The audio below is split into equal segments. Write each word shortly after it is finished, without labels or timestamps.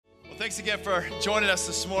Thanks again for joining us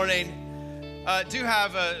this morning. Do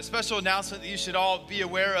have a special announcement that you should all be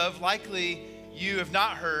aware of. Likely you have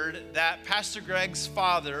not heard that Pastor Greg's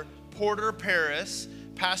father, Porter Paris,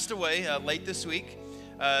 passed away late this week,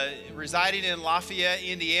 residing in Lafayette,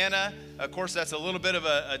 Indiana. Of course, that's a little bit of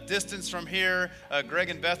a distance from here. Greg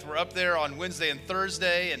and Beth were up there on Wednesday and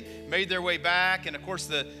Thursday and made their way back. And of course,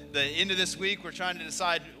 the end of this week, we're trying to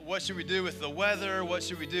decide what should we do with the weather, what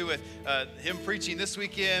should we do with him preaching this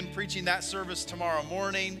weekend, preaching that service tomorrow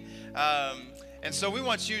morning. And so we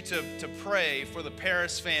want you to pray for the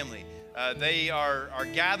Paris family. They are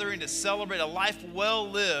gathering to celebrate a life well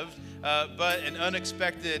lived, but an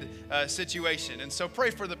unexpected situation. And so pray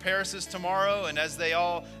for the Parises tomorrow and as they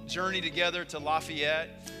all journey together to Lafayette.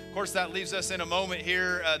 Of course, that leaves us in a moment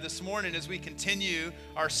here this morning as we continue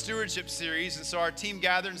our stewardship series. And so our team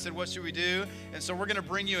gathered and said, what should we do? And so we're going to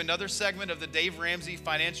bring you another segment of the Dave Ramsey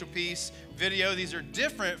Financial Peace video. These are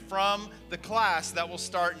different from the class that will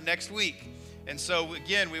start next week. And so,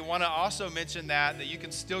 again, we want to also mention that you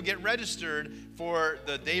can still get registered for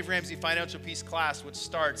the Dave Ramsey Financial Peace class, which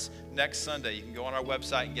starts next Sunday. You can go on our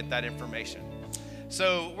website and get that information.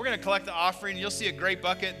 So we're going to collect the offering. You'll see a gray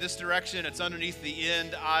bucket this direction. It's underneath the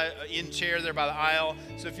end chair there by the aisle.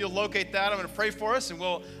 So if you'll locate that, I'm going to pray for us, and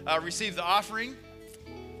we'll receive the offering.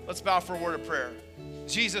 Let's bow for a word of prayer.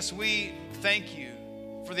 Jesus, we thank you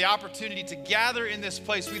for the opportunity to gather in this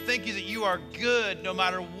place. We thank you that you are good no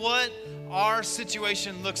matter what our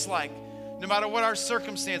situation looks like, no matter what our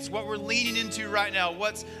circumstance, what we're leaning into right now,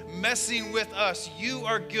 what's messing with us. You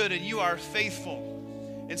are good and you are faithful.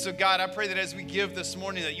 And so, God, I pray that as we give this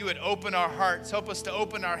morning, that you would open our hearts, help us to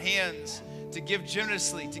open our hands, to give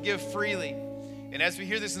generously, to give freely. And as we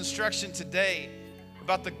hear this instruction today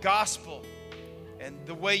about the gospel and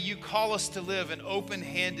the way you call us to live an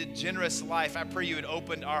open-handed, generous life, I pray you would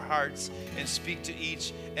open our hearts and speak to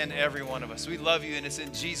each and every one of us. We love you, and it's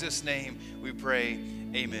in Jesus' name we pray,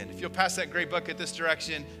 amen. If you'll pass that gray bucket this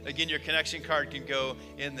direction, again, your connection card can go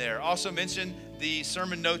in there. Also mention the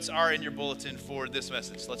sermon notes are in your bulletin for this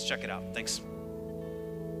message. Let's check it out. Thanks.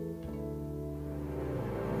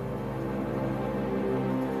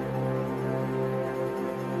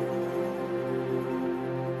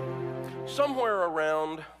 Somewhere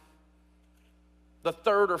around the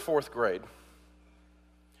third or fourth grade,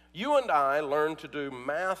 you and I learned to do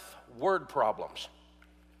math word problems.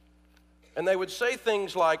 And they would say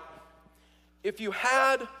things like, if you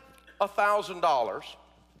had $1,000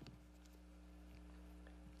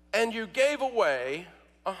 and you gave away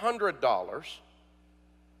 $100,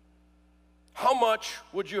 how much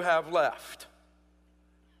would you have left?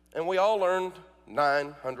 And we all learned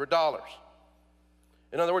 $900.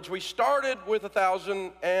 In other words, we started with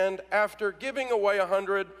 1,000, and after giving away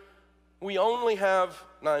 100, we only have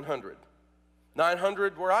 900.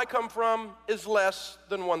 900, where I come from, is less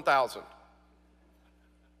than 1,000.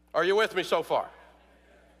 Are you with me so far?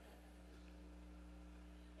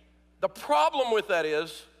 The problem with that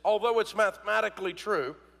is, although it's mathematically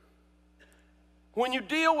true, when you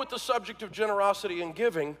deal with the subject of generosity and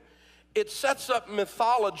giving, it sets up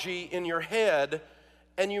mythology in your head,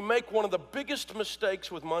 and you make one of the biggest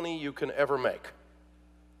mistakes with money you can ever make.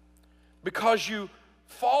 Because you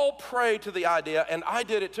fall prey to the idea, and I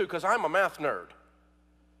did it too because I'm a math nerd.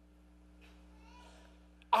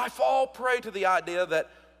 I fall prey to the idea that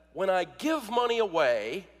when I give money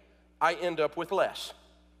away, I end up with less.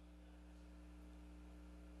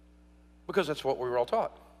 Because that's what we were all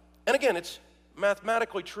taught. And again, it's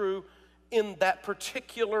mathematically true in that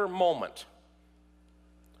particular moment.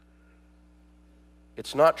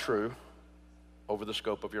 It's not true over the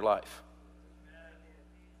scope of your life.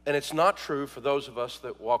 And it's not true for those of us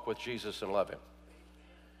that walk with Jesus and love him.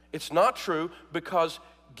 It's not true because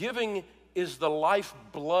giving is the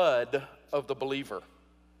lifeblood of the believer.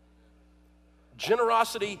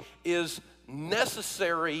 Generosity is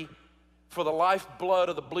necessary for the lifeblood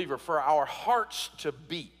of the believer, for our hearts to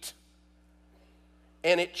beat.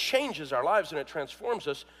 And it changes our lives and it transforms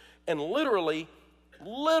us. And literally,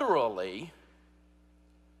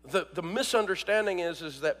 the misunderstanding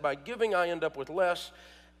is that by giving I end up with less,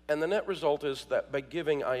 and the net result is that by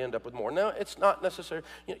giving I end up with more. Now, it's not necessary.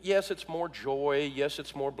 Yes, it's more joy. Yes,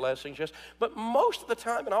 it's more blessings. Yes, but most of the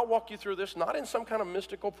time, and I'll walk you through this, not in some kind of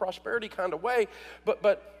mystical prosperity kind of way,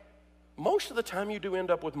 but most of the time you do end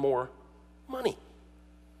up with more money.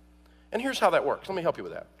 And here's how that works. Let me help you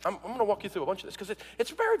with that. I'm going to walk you through a bunch of this because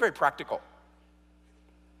it's very, very practical.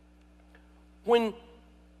 When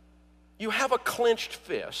you have a clenched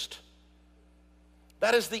fist,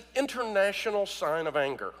 that is the international sign of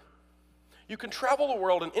anger. You can travel the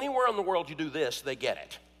world, and anywhere in the world you do this, they get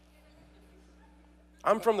it.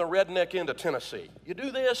 I'm from the redneck end of Tennessee. You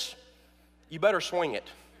do this, you better swing it.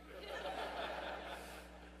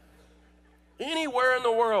 Anywhere in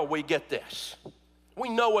the world we get this. We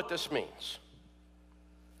know what this means.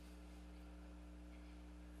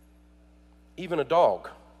 Even a dog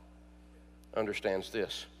understands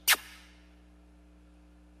this.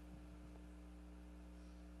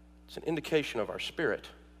 It's an indication of our spirit.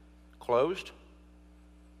 Closed,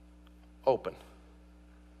 open.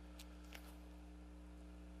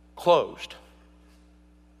 Closed.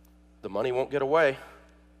 The money won't get away,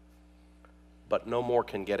 but no more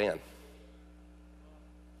can get in.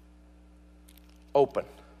 Open.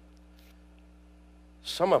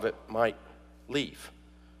 Some of it might leave,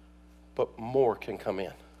 but more can come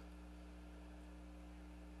in.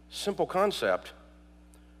 Simple concept,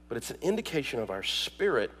 but it's an indication of our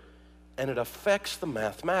spirit, and it affects the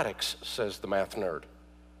mathematics, says the math nerd.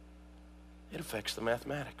 It affects the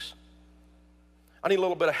mathematics. I need a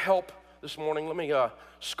little bit of help this morning. Let me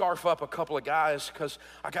scarf up a couple of guys because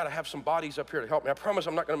I got to have some bodies up here to help me. I promise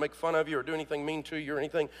I'm not going to make fun of you or do anything mean to you or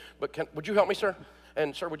anything, but would you help me, sir?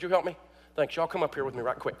 And sir, would you help me? Thanks. Y'all come up here with me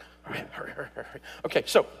right quick. All right, hurry. Okay,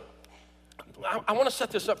 so I want to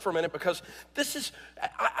set this up for a minute because this is,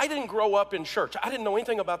 I didn't grow up in church. I didn't know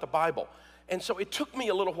anything about the Bible. And so it took me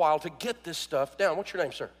a little while to get this stuff down. What's your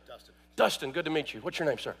name, sir? Dustin. Dustin, good to meet you. What's your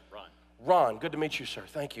name, sir? Ron. Ron, good to meet you, sir.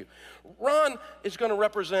 Thank you. Ron is going to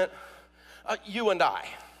represent you and I,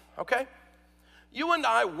 okay? You and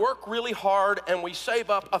I work really hard and we save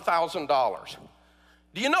up $1,000.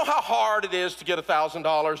 Do you know how hard it is to get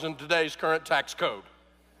 $1,000 in today's current tax code?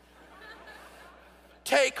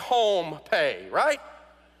 Take home pay, right?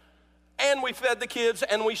 And we fed the kids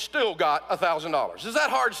and we still got $1,000. Is that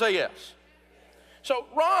hard to say yes? So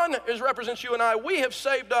Ron represents you and I. We have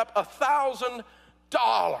saved up $1,000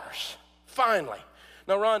 finally.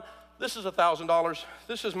 Now Ron, this is $1,000.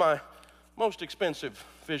 This is my most expensive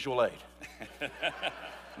visual aid.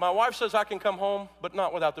 My wife says I can come home, but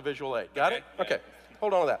not without the visual aid. Got it? Okay,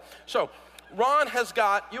 hold on to that. So Ron has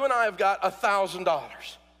got, you and I have got $1,000.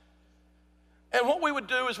 And what we would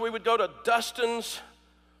do is we would go to Dustin's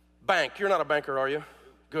bank. You're not a banker, are you?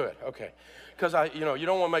 Good, okay. Because you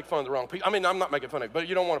don't want to make fun of the wrong people. I mean, I'm not making fun of you, but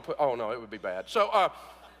you don't want to put, oh no, it would be bad.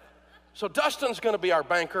 So Dustin's going to be our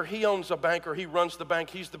banker. He owns a bank, or he runs the bank.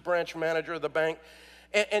 He's the branch manager of the bank.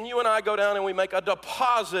 And you and I go down and we make a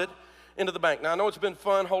deposit into the bank. Now, I know it's been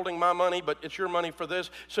fun holding my money, but it's your money for this,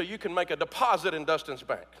 so you can make a deposit in Dustin's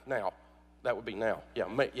bank. Now, that would be now.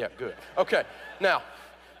 Yeah, good. Okay, now,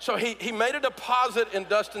 so he made a deposit in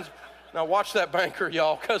Dustin's. Now, watch that banker,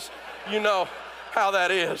 y'all, because you know how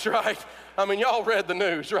that is, right? I mean, y'all read the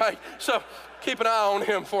news, right? So keep an eye on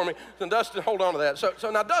him for me. Then Dustin, hold on to that.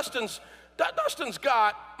 So now Dustin's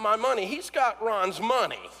got my money. He's got Ron's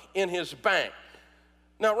money in his bank.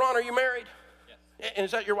 Now, Ron, are you married? Yes. And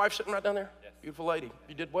is that your wife sitting right down there? Yes. Beautiful lady.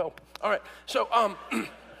 You did well. All right. So,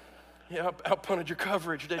 yeah, outpunted your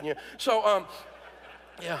coverage, didn't you? So,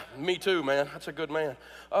 yeah, me too, man. That's a good man.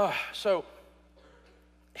 So,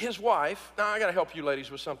 his wife, now I got to help you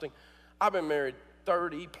ladies with something. I've been married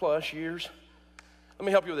 30 plus years. Let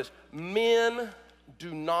me help you with this. Men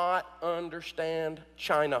do not understand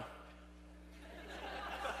China.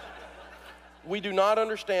 We do not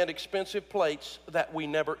understand expensive plates that we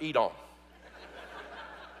never eat on.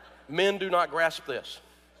 Men do not grasp this.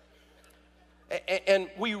 And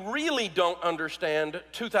we really don't understand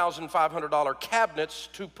 $2,500 cabinets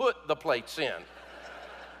to put the plates in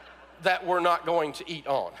that we're not going to eat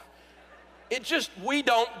on. We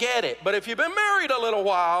don't get it. But if you've been married a little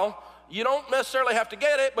while, you don't necessarily have to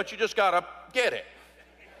get it, but you just gotta get it.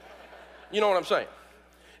 You know what I'm saying?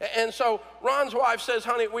 And so Ron's wife says,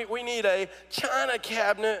 honey, we need a china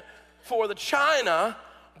cabinet for the china.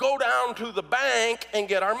 Go down to the bank and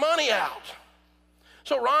get our money out.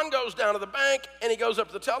 So Ron goes down to the bank and he goes up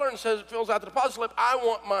to the teller and fills out the deposit slip. I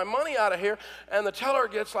want my money out of here. And the teller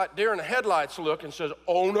gets like deer in the headlights look and says,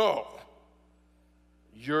 oh no,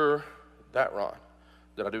 you're that Ron.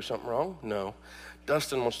 Did I do something wrong? No.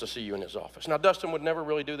 Dustin wants to see you in his office. Now, Dustin would never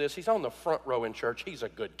really do this. He's on the front row in church. He's a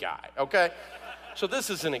good guy, okay? So this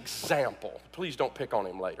is an example. Please don't pick on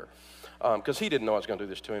him later because he didn't know I was going to do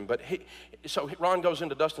this to him. But so Ron goes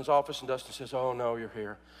into Dustin's office and Dustin says, oh, no, you're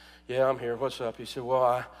here. Yeah, I'm here. What's up? He said,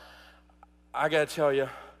 well, I got to tell you,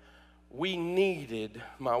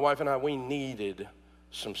 my wife and I, we needed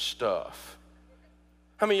some stuff.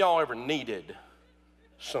 How many of y'all ever needed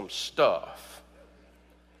some stuff?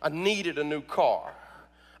 I needed a new car.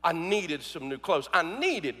 I needed some new clothes. I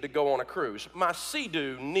needed to go on a cruise. My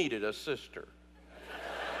Sea-Doo needed a sister.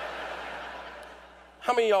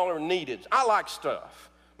 How many of y'all are needed? I like stuff.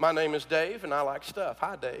 My name is Dave, and I like stuff.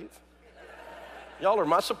 Hi, Dave. Y'all are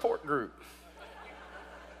my support group.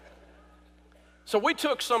 So we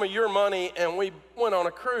took some of your money and we went on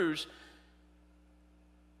a cruise.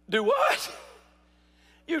 Do what?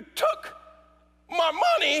 You took my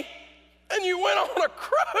money and you went on a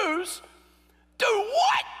cruise? Do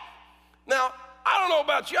what? Now, I don't know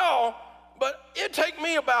about y'all, but it'd take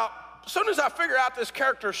me about, as soon as I figure out this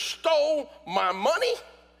character stole my money,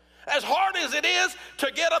 as hard as it is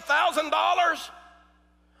to get $1,000,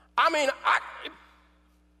 I mean,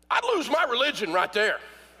 I'd lose my religion right there.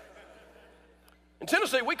 In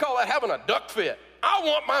Tennessee, we call that having a duck fit. I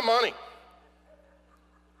want my money.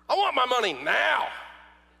 I want my money now.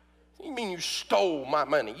 You mean you stole my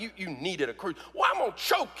money? You needed a cruise. Well, I'm going to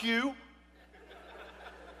choke you.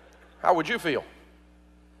 How would you feel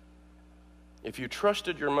if you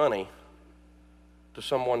trusted your money to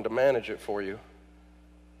someone to manage it for you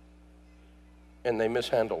and they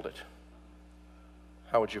mishandled it?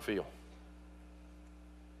 How would you feel?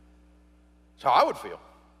 That's how I would feel.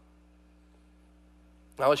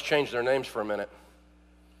 Now let's change their names for a minute.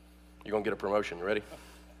 You're going to get a promotion. You ready?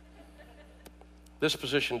 This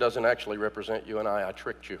position doesn't actually represent you and I. I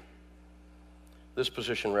tricked you. This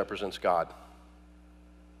position represents God.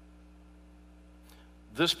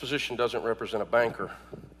 This position doesn't represent a banker.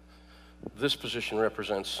 This position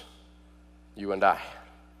represents you and I.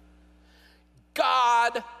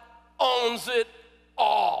 God owns it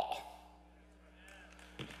all.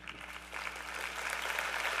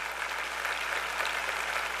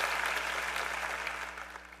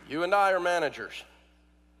 You and I are managers.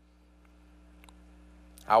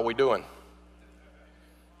 How are we doing?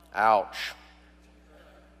 Ouch.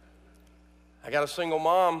 I got a single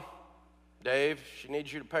mom, Dave. She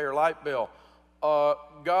needs you to pay her light bill.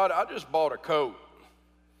 God, I just bought a coat.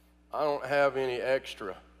 I don't have any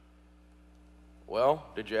extra. Well,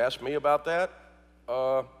 did you ask me about that?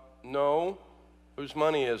 No. Whose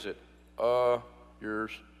money is it?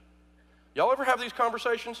 Yours. Y'all ever have these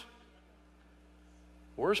conversations?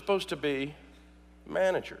 We're supposed to be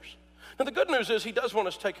managers. Now, the good news is he does want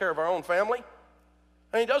us to take care of our own family,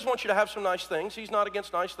 and he does want you to have some nice things. He's not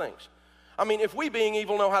against nice things. I mean, if we, being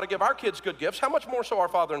evil, know how to give our kids good gifts, how much more so our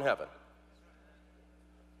Father in heaven?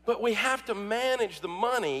 But we have to manage the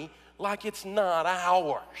money like it's not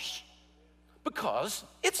ours, because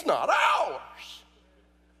it's not ours.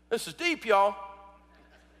 This is deep, y'all.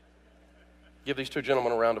 Give these two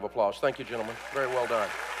gentlemen a round of applause. Thank you, gentlemen. Very well done.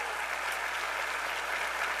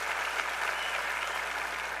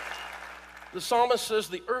 The psalmist says,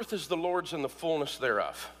 the earth is the Lord's and the fullness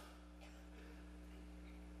thereof.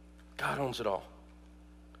 God owns it all.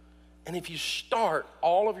 And if you start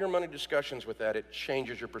all of your money discussions with that, it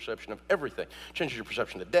changes your perception of everything. It changes your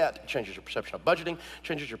perception of debt. It changes your perception of budgeting. It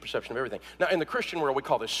changes your perception of everything. Now, in the Christian world, we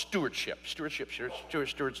call this stewardship. Steward,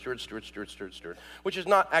 which is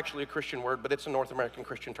not actually a Christian word, but it's a North American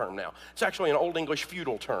Christian term now. It's actually an Old English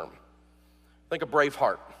feudal term. Think of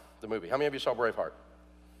Braveheart, the movie. How many of you saw Braveheart?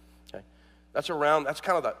 Okay. That's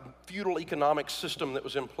kind of the feudal economic system that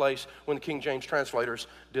was in place when the King James translators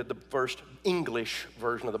did the first English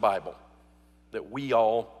version of the Bible that we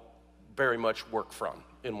all very much work from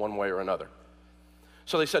in one way or another.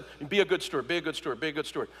 So they said, be a good steward, be a good steward, be a good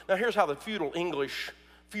steward. Now here's how the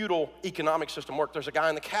feudal economic system worked. There's a guy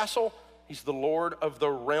in the castle. He's the lord of the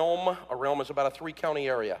realm. A realm is about a 3-county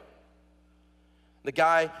area. The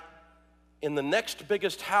guy in the next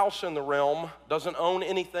biggest house in the realm doesn't own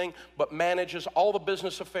anything, but manages all the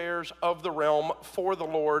business affairs of the realm for the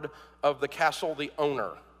lord of the castle, the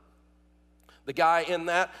owner. The guy in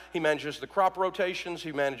that, he manages the crop rotations,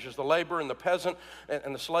 he manages the labor and the peasant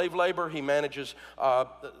and the slave labor, he manages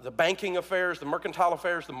the banking affairs, the mercantile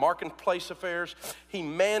affairs, the marketplace affairs. He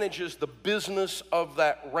manages the business of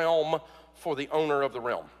that realm for the owner of the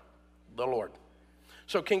realm, the Lord.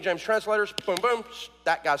 So King James translators, boom, boom,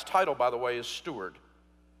 that guy's title, by the way, is steward.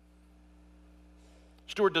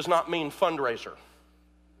 Steward does not mean fundraiser.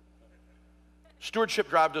 Stewardship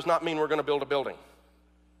drive does not mean we're going to build a building.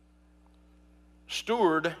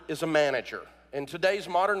 Steward is a manager. In today's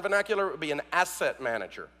modern vernacular, it would be an asset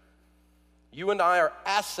manager. You and I are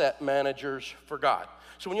asset managers for God.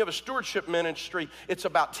 So when you have a stewardship ministry, it's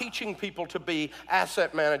about teaching people to be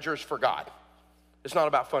asset managers for God. It's not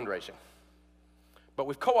about fundraising. But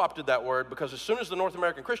we've co-opted that word because as soon as the North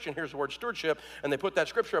American Christian hears the word stewardship and they put that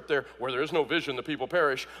scripture up there, where there is no vision, the people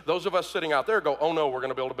perish, those of us sitting out there go, oh no, we're going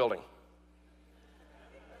to build a building.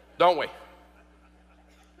 Don't we?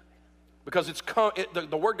 Because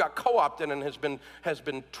the word got co-opted and has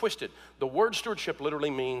been twisted. The word stewardship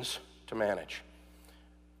literally means to manage.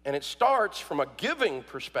 And it starts from a giving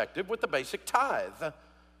perspective with the basic tithe.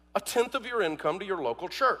 a tenth of your income to your local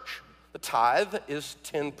church. The tithe is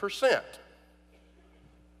 10%.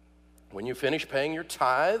 When you finish paying your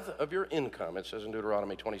tithe of your income, it says in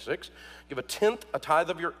Deuteronomy 26, give a tithe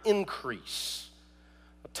of your increase.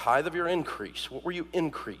 A tithe of your increase. What were you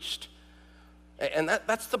increased? And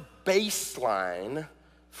that's the baseline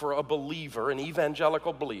for a believer, an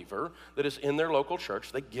evangelical believer that is in their local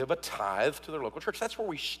church. They give a tithe to their local church. That's where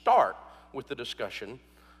we start with the discussion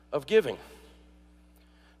of giving.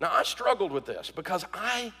 Now, I struggled with this because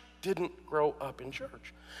I didn't grow up in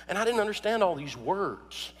church. And I didn't understand all these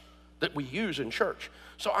words that we use in church.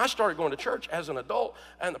 So I started going to church as an adult,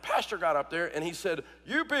 and the pastor got up there and he said,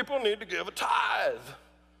 you people need to give a tithe.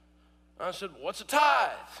 I said, what's a tithe?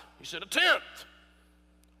 He said, a tenth.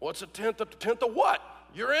 What's a tenth of what?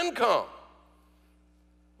 Your income.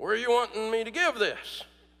 Where are you wanting me to give this?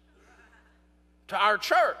 To our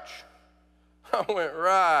church. I went,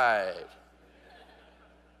 right.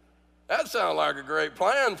 That sounds like a great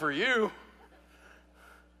plan for you.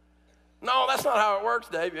 No, that's not how it works,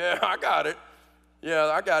 Dave. Yeah, I got it. Yeah,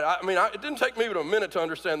 I got it. I mean, it didn't take me but a minute to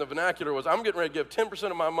understand the vernacular was I'm getting ready to give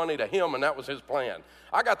 10% of my money to him, and that was his plan.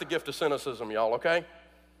 I got the gift of cynicism, y'all, okay?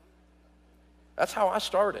 That's how I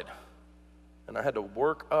started. And I had to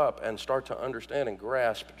work up and start to understand and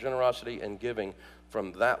grasp generosity and giving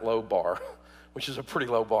from that low bar, which is a pretty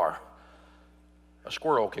low bar. A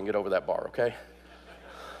squirrel can get over that bar, okay?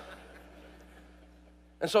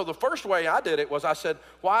 And so the first way I did it was I said,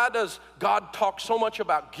 why does God talk so much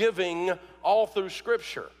about giving all through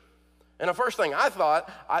Scripture? And the first thing I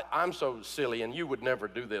thought, I'm so silly, and you would never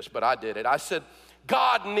do this, but I did it. I said,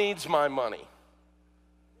 God needs my money.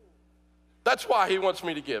 That's why he wants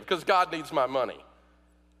me to give, because God needs my money.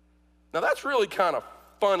 Now that's really kind of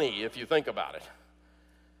funny if you think about it.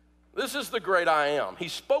 This is the great I am. He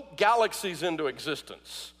spoke galaxies into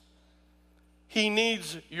existence. He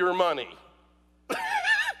needs your money.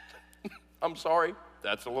 I'm sorry,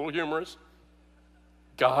 that's a little humorous.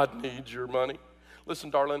 God needs your money. Listen,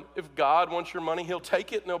 darling, if God wants your money, he'll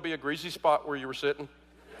take it and there'll be a greasy spot where you were sitting.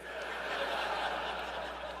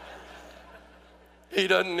 He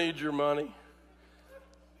doesn't need your money.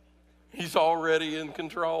 He's already in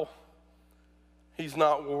control. He's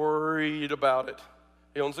not worried about it.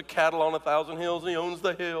 He owns the cattle on 1,000 hills. He owns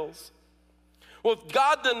the hills. Well, if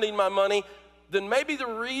God doesn't need my money, then maybe the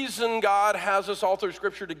reason God has us all through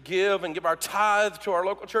Scripture to give and give our tithe to our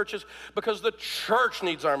local churches because the church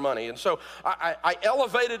needs our money. And so I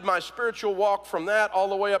elevated my spiritual walk from that all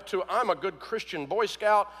the way up to I'm a good Christian Boy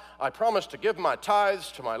Scout. I promised to give my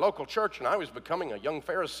tithes to my local church, and I was becoming a young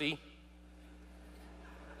Pharisee.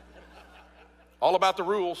 All about the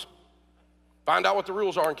rules. Find out what the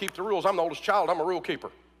rules are and keep the rules. I'm the oldest child. I'm a rule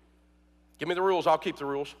keeper. Give me the rules. I'll keep the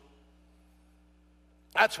rules.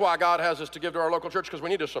 That's why God has us to give to our local church, because we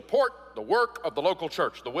need to support the work of the local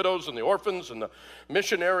church. The widows and the orphans and the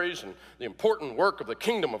missionaries and the important work of the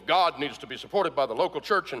kingdom of God needs to be supported by the local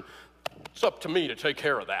church, and it's up to me to take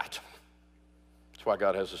care of that. That's why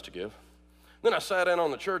God has us to give. Then I sat in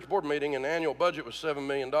on the church board meeting, and the annual budget was $7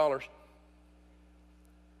 million,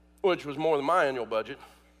 which was more than my annual budget.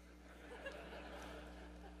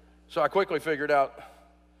 So I quickly figured out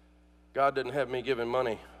God didn't have me giving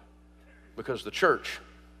money because the church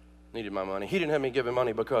needed my money. He didn't have me giving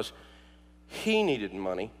money because he needed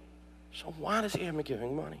money. So why does he have me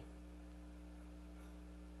giving money?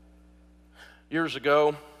 Years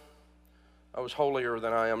ago, I was holier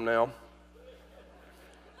than I am now.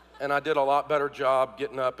 And I did a lot better job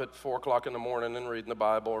getting up at 4 o'clock in the morning and reading the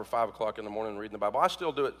Bible, or 5 o'clock in the morning and reading the Bible. I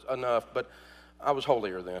still do it enough, but I was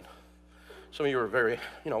holier then. Some of you are very,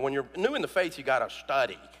 when you're new in the faith, you got to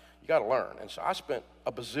study. You got to learn. And so I spent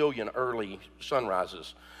a bazillion early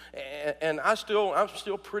sunrises. And I'm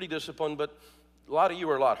still pretty disciplined, but a lot of you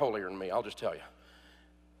are a lot holier than me, I'll just tell you.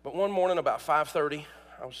 But one morning about 5:30,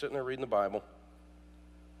 I was sitting there reading the Bible.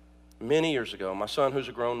 Many years ago, my son, who's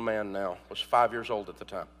a grown man now, was 5 years old at the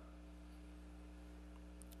time.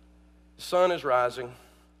 The sun is rising.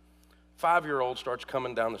 5-year-old starts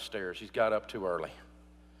coming down the stairs. He's got up too early.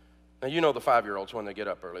 Now, you know the 5-year-olds when they get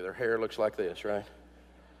up early. Their hair looks like this, right?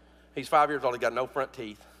 He's 5 years old. He's got no front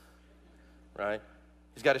teeth, right?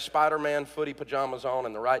 He's got his Spider-Man footy pajamas on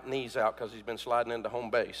and the right knee's out because he's been sliding into home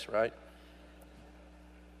base, right?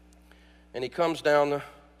 And he comes down the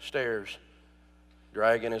stairs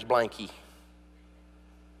dragging his blankie.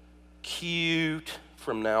 Cute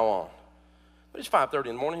from now on. But it's 5:30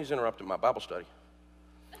 in the morning. He's interrupting my Bible study.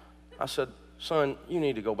 I said, son, you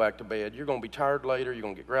need to go back to bed. You're going to be tired later. You're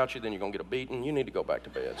going to get grouchy. Then you're going to get a beating. You need to go back to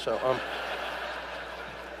bed. So,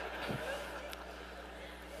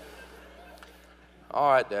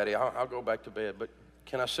 all right, Daddy, I'll go back to bed. But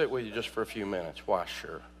can I sit with you just for a few minutes? Why,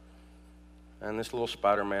 sure. And this little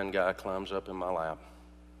Spider-Man guy climbs up in my lap.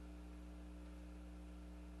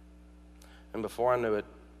 And before I knew it,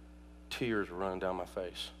 tears were running down my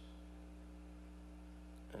face.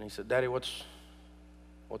 And he said, Daddy, what's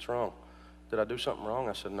wrong? Did I do something wrong?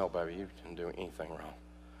 I said, no, baby, you didn't do anything wrong.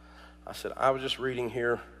 I said, I was just reading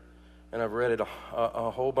here, and I've read it a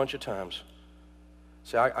whole bunch of times.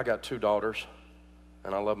 See, I got 2 daughters,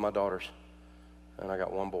 and I love my daughters, and I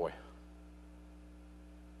got 1 boy.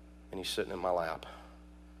 And he's sitting in my lap.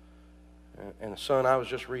 And son, I was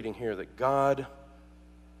just reading here that God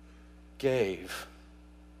gave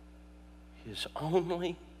his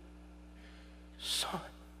only son.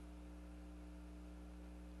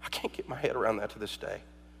 I can't get my head around that to this day.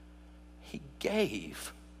 He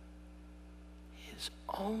gave his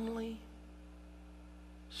only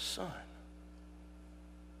son.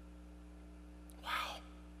 Wow.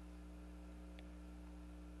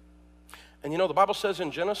 And you know, the Bible says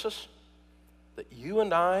in Genesis that you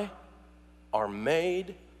and I are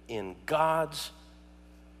made in God's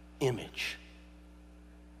image.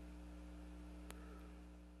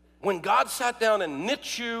 When God sat down and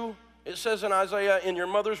knit you, it says in Isaiah, in your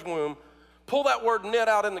mother's womb, pull that word knit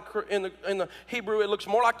out in the Hebrew, it looks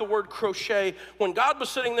more like the word crochet. When God was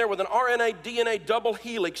sitting there with an RNA, DNA double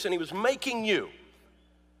helix and he was making you,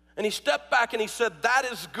 and he stepped back and he said, that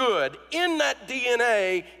is good. In that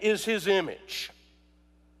DNA is his image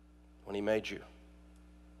when he made you.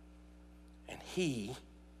 And he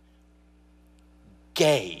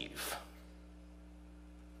gave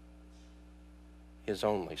his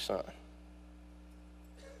only son.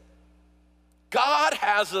 God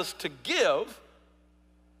has us to give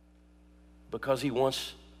because he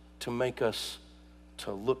wants to make us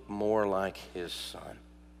to look more like his son.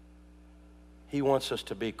 He wants us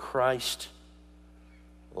to be Christ-like.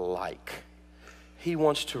 He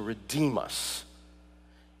wants to redeem us.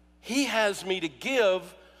 He has me to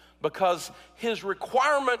give because his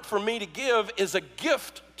requirement for me to give is a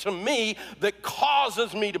gift to me that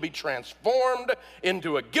causes me to be transformed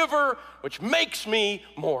into a giver, which makes me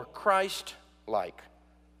more Christ-like,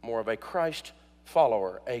 more of a Christ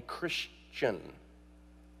follower, a Christian.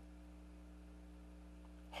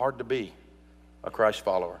 Hard to be a Christ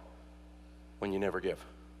follower when you never give.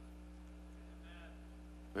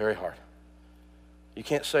 Very hard. You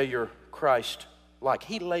can't say you're Christ-like.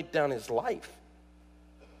 He laid down his life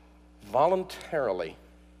voluntarily.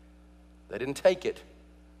 They didn't take it.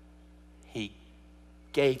 He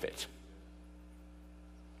gave it.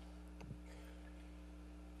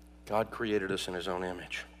 God created us in his own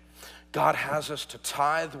image. God has us to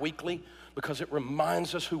tithe weekly because it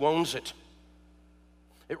reminds us who owns it.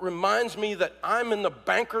 It reminds me that I'm in the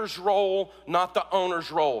banker's role, not the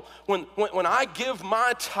owner's role. When I give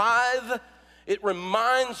my tithe, it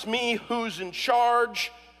reminds me who's in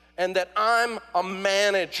charge and that I'm a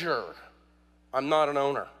manager. I'm not an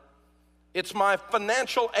owner. It's my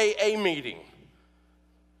financial AA meeting.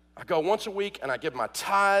 I go once a week and I give my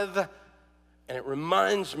tithe, and it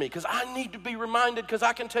reminds me, because I need to be reminded because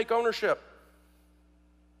I can take ownership.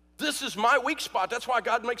 This is my weak spot. That's why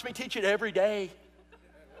God makes me teach it every day.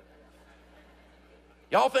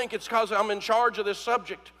 Y'all think it's because I'm in charge of this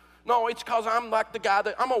subject. No, it's because I'm like the guy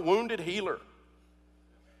I'm a wounded healer.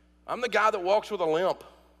 I'm the guy that walks with a limp.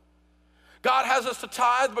 God has us to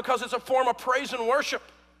tithe because it's a form of praise and worship.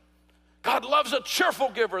 God loves a cheerful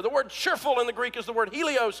giver. The word cheerful in the Greek is the word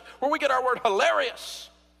helios, where we get our word hilarious.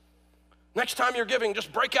 Next time you're giving,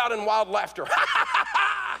 just break out in wild laughter.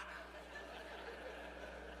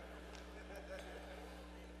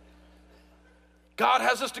 God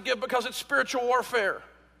has us to give because it's spiritual warfare.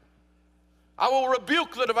 I will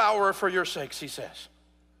rebuke the devourer for your sakes, he says.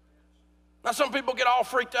 Now, some people get all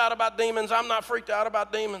freaked out about demons. I'm not freaked out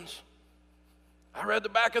about demons. I read the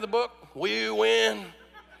back of the book. We win.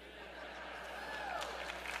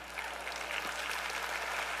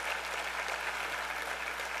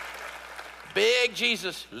 Big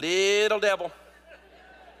Jesus, little devil.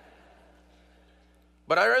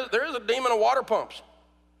 But there is a demon of water pumps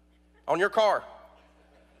on your car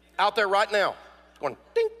out there right now. It's going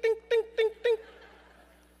ding, ding, ding, ding, ding.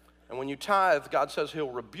 And when you tithe, God says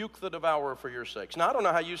he'll rebuke the devourer for your sakes. Now, I don't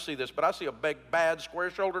know how you see this, but I see a big, bad,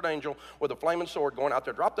 square-shouldered angel with a flaming sword going out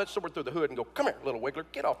there. Drop that sword through the hood and go, come here, little wiggler,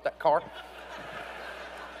 get off that car.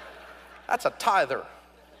 That's a tither.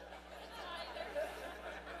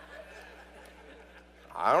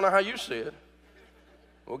 I don't know how you see it.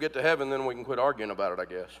 We'll get to heaven, then we can quit arguing about it, I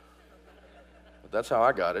guess. But that's how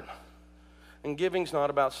I got it. And giving's not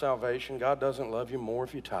about salvation. God doesn't love you more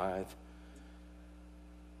if you tithe.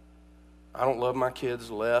 I don't love my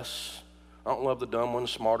kids less I don't love the dumb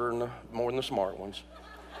ones more than the smart ones.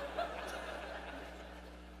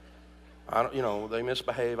 They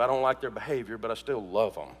misbehave. I don't like their behavior, but I still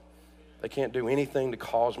love them. They can't do anything to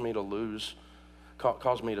cause me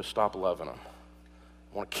to stop loving them.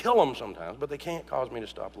 I want to kill them sometimes, but they can't cause me to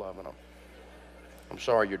stop loving them. I'm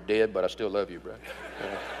sorry you're dead, but I still love you, brother.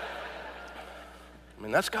 Yeah. I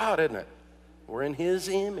mean, that's God, isn't it? We're in His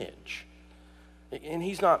image. And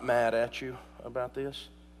He's not mad at you about this.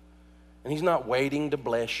 And He's not waiting to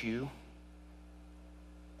bless you.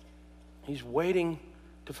 He's waiting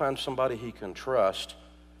to find somebody He can trust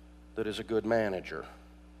that is a good manager.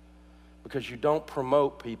 Because you don't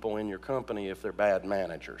promote people in your company if they're bad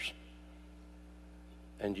managers.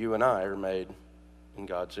 And you and I are made in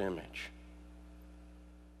God's image.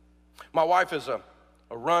 My wife is a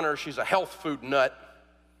runner. She's a health food nut.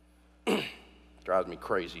 Drives me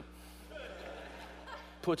crazy.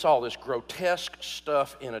 Puts all this grotesque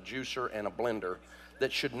stuff in a juicer and a blender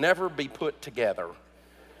that should never be put together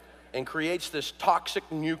and creates this toxic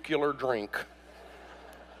nuclear drink.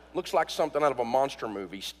 Looks like something out of a monster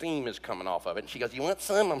movie. Steam is coming off of it. And she goes, "You want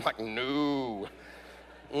some?" I'm like, "No.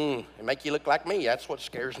 It make you look like me. That's what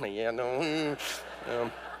scares me. Yeah, no.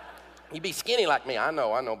 You be skinny like me. I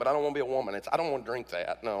know, but I don't want to be a woman. I don't want to drink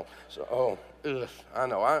that. No. So, I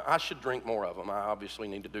know. I should drink more of them. I obviously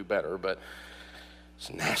need to do better, but it's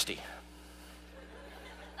nasty."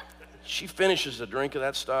 She finishes a drink of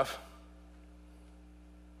that stuff.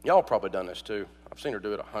 Y'all probably done this too. I've seen her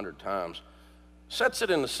do it 100 times. Sets it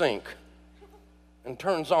in the sink and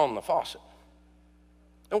turns on the faucet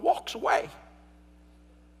and walks away.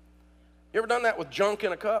 You ever done that with junk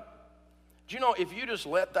in a cup? Do you know if you just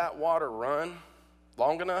let that water run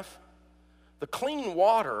long enough, the clean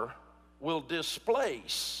water will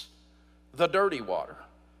displace the dirty water.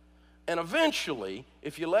 And eventually,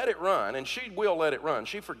 if you let it run, and she will let it run,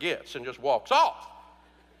 she forgets and just walks off.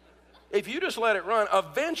 If you just let it run,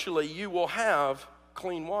 eventually you will have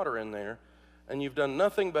clean water in there, and you've done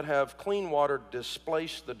nothing but have clean water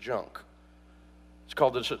displace the junk. It's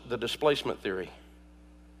called the displacement theory.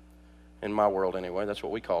 In my world anyway, that's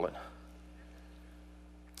what we call it.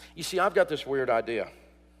 You see, I've got this weird idea.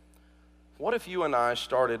 What if you and I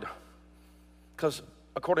started, because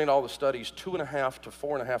according to all the studies, 2.5% to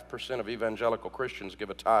 4.5% of evangelical Christians give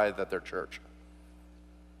a tithe at their church.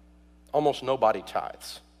 Almost nobody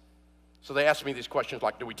tithes. So they ask me these questions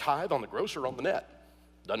like, do we tithe on the gross or on the net?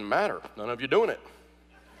 Doesn't matter. None of you doing it.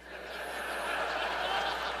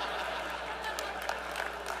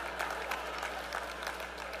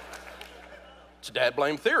 It's a dad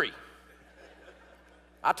blame theory.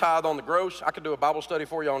 I tithe on the gross. I could do a Bible study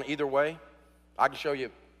for you on either way. I can show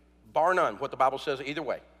you, bar none, what the Bible says either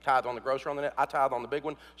way. Tithe on the gross or on the net. I tithe on the big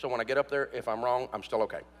one, so when I get up there, if I'm wrong, I'm still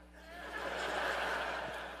okay.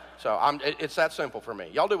 So it's that simple for me.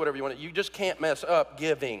 Y'all do whatever you want. You just can't mess up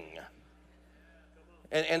giving.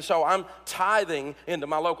 And so I'm tithing into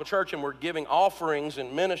my local church, and we're giving offerings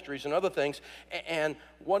and ministries and other things. And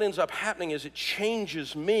what ends up happening is it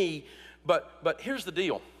changes me. But here's the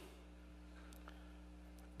deal.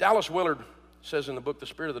 Dallas Willard says in the book, The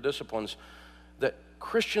Spirit of the Disciplines, that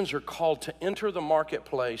Christians are called to enter the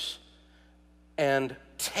marketplace and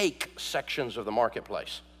take sections of the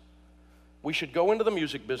marketplace. We should go into the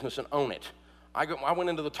music business and own it. I went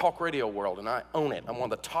into the talk radio world and I own it. I'm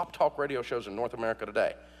one of the top talk radio shows in North America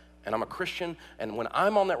today. And I'm a Christian, and when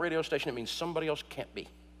I'm on that radio station, it means somebody else can't be.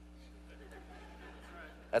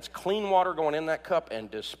 That's clean water going in that cup and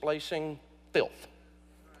displacing filth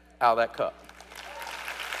out of that cup.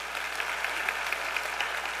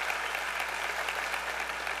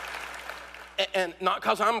 And not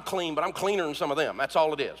because I'm clean, but I'm cleaner than some of them. That's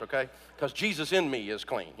all it is, okay? Because Jesus in me is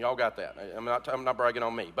clean. Y'all got that. I'm not bragging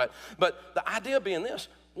on me. But the idea being this,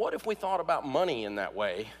 what if we thought about money in that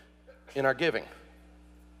way in our giving?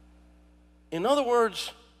 In other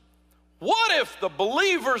words, what if the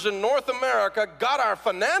believers in North America got our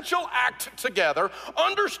financial act together,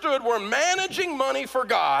 understood we're managing money for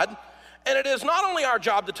God, and it is not only our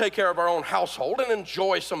job to take care of our own household and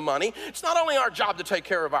enjoy some money, it's not only our job to take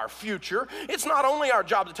care of our future, it's not only our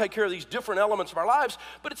job to take care of these different elements of our lives,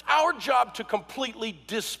 but it's our job to completely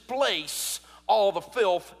displace all the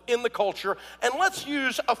filth in the culture, and let's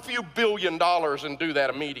use a few $1 billion and do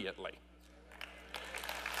that immediately.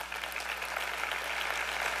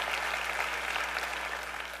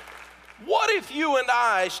 What if you and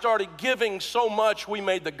I started giving so much we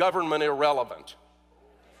made the government irrelevant?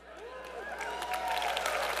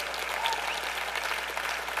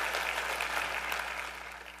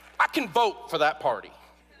 I can vote for that party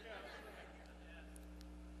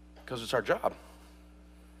because it's our job.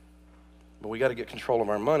 But we got to get control of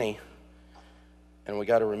our money And we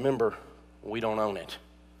got to remember, we don't own it.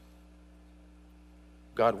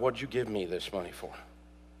 God, what'd you give me this money for?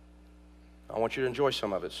 I want you to enjoy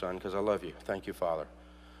some of it, son, because I love you. Thank you, Father.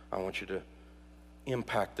 I want you to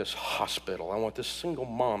impact this hospital. I want this single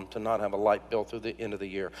mom to not have a light bill through the end of the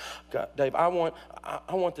year. God, Dave, I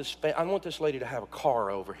want this lady to have a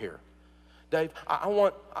car over here. Dave, I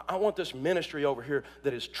want this ministry over here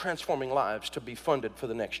that is transforming lives to be funded for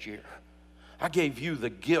the next year. I gave you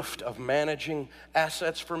the gift of managing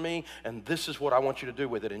assets for me, and this is what I want you to do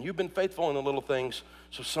with it. And you've been faithful in the little things,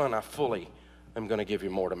 so son, I fully am going to give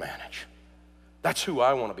you more to manage. That's who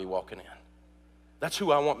I want to be walking in. That's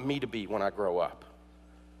who I want me to be when I grow up.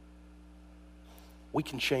 We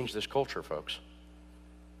can change this culture, folks,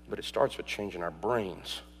 but it starts with changing our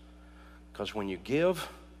brains. Because when you give,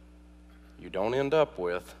 you don't end up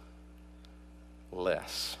with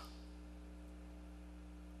less.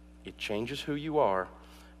 It changes who you are,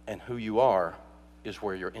 and who you are is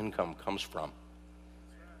where your income comes from.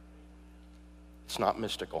 It's not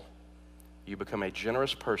mystical. You become a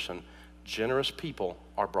generous person. Generous people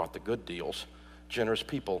are brought the good deals. Generous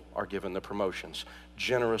people are given the promotions.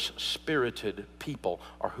 Generous, spirited people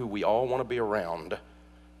are who we all want to be around.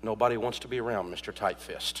 Nobody wants to be around Mr. Tight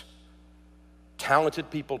Fist.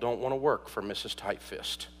 Talented people don't want to work for Mrs. Tight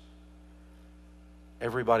Fist.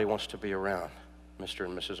 Everybody wants to be around Mr.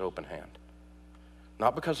 and Mrs. Open Hand.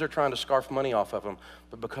 Not because they're trying to scarf money off of them,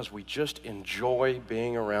 but because we just enjoy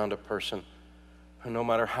being around a person who, no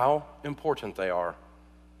matter how important they are,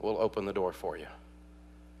 will open the door for you.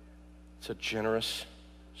 It's a generous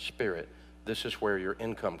spirit. This is where your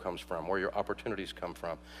income comes from, where your opportunities come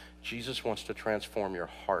from. Jesus wants to transform your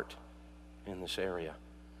heart in this area.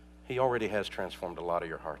 He already has transformed a lot of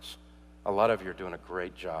your hearts. A lot of you are doing a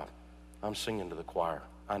great job. I'm singing to the choir.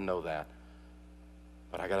 I know that.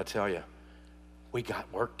 But I got to tell you, we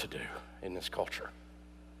got work to do in this culture.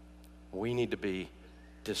 We need to be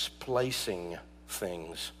displacing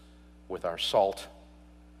things with our salt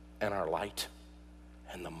and our light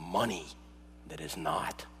and the money that is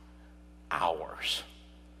not ours.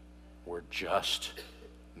 We're just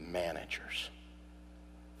managers.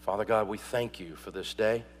 Father God, we thank you for this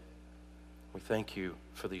day. We thank you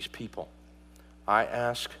for these people. I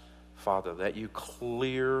ask, Father, that you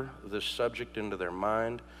clear this subject into their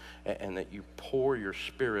mind and that you pour your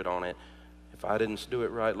spirit on it. If I didn't do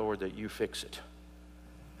it right, Lord, that you fix it.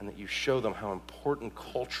 And that you show them how important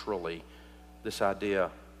culturally this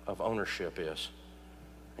idea of ownership is.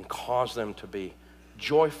 And cause them to be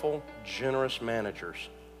joyful, generous managers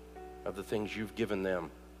of the things you've given them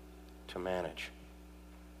to manage.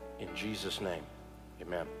 In Jesus' name,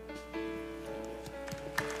 amen.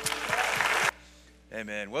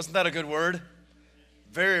 Amen. Wasn't that a good word?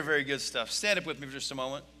 Very, very good stuff. Stand up with me for just a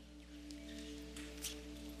moment.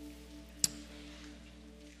 I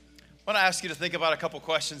want to ask you to think about a couple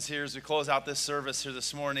questions here as we close out this service here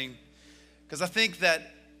this morning. Because I think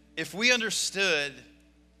that if we understood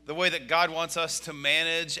the way that God wants us to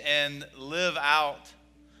manage and live out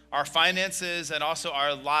our finances and also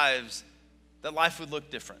our lives, that life would look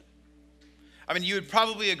different. I mean, you would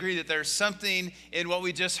probably agree that there's something in what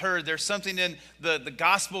we just heard. There's something in the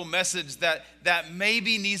gospel message that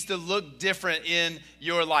maybe needs to look different in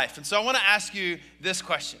your life. And so I want to ask you this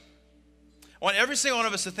question. I want every single one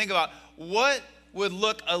of us to think about what would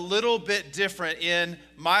look a little bit different in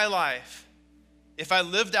my life if I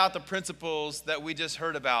lived out the principles that we just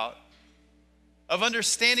heard about, of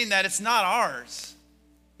understanding that it's not ours.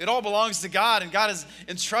 It all belongs to God, and God has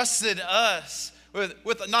entrusted us with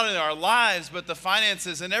not only our lives, but the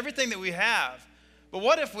finances and everything that we have. But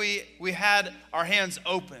what if we had our hands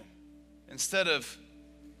open instead of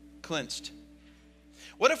clenched?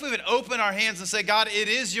 What if we would open our hands and say, God, it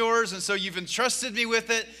is yours, and so you've entrusted me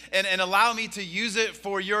with it, and allow me to use it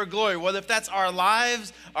for your glory, whether if that's our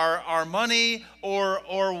lives, our money,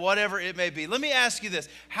 or whatever it may be. Let me ask you this.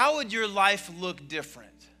 How would your life look different?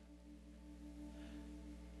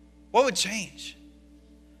 What would change?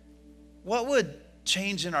 What would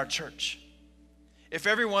change in our church if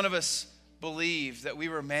every one of us believed that we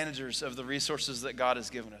were managers of the resources that God has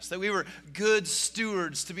given us, that we were good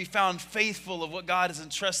stewards to be found faithful of what God has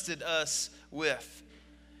entrusted us with?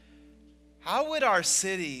 How would our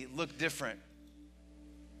city look different?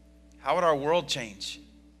 How would our world change?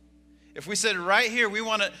 If we said right here, we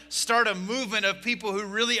want to start a movement of people who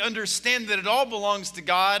really understand that it all belongs to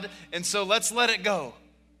God, and so let's let it go.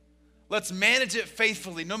 Let's manage it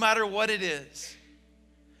faithfully, no matter what it is.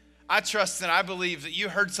 I trust and I believe that you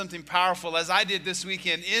heard something powerful, as I did this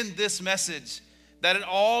weekend, in this message, that it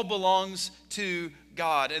all belongs to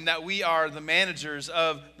God and that we are the managers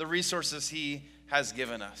of the resources He has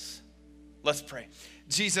given us. Let's pray.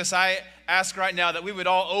 Jesus, I ask right now that we would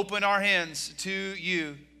all open our hands to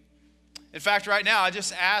you. In fact, right now, I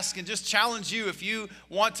just ask and just challenge you, if you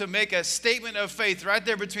want to make a statement of faith right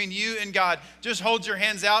there between you and God, just hold your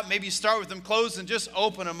hands out. Maybe start with them closed and just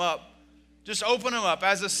open them up. Just open them up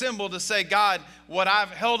as a symbol to say, God, what I've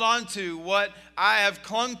held on to, what I have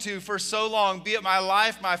clung to for so long, be it my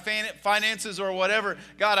life, my finances, or whatever,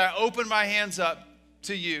 God, I open my hands up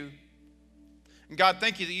to you. And God,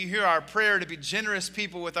 thank you that you hear our prayer to be generous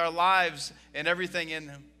people with our lives and everything in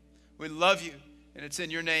them. We love you. And it's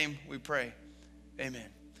in your name we pray. Amen.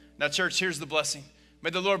 Now, church, here's the blessing. May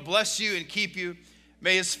the Lord bless you and keep you.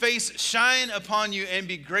 May his face shine upon you and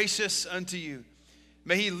be gracious unto you.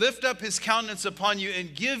 May he lift up his countenance upon you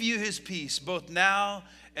and give you his peace, both now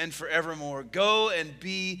and forevermore. Go and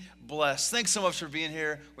be blessed. Thanks so much for being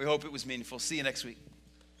here. We hope it was meaningful. See you next week.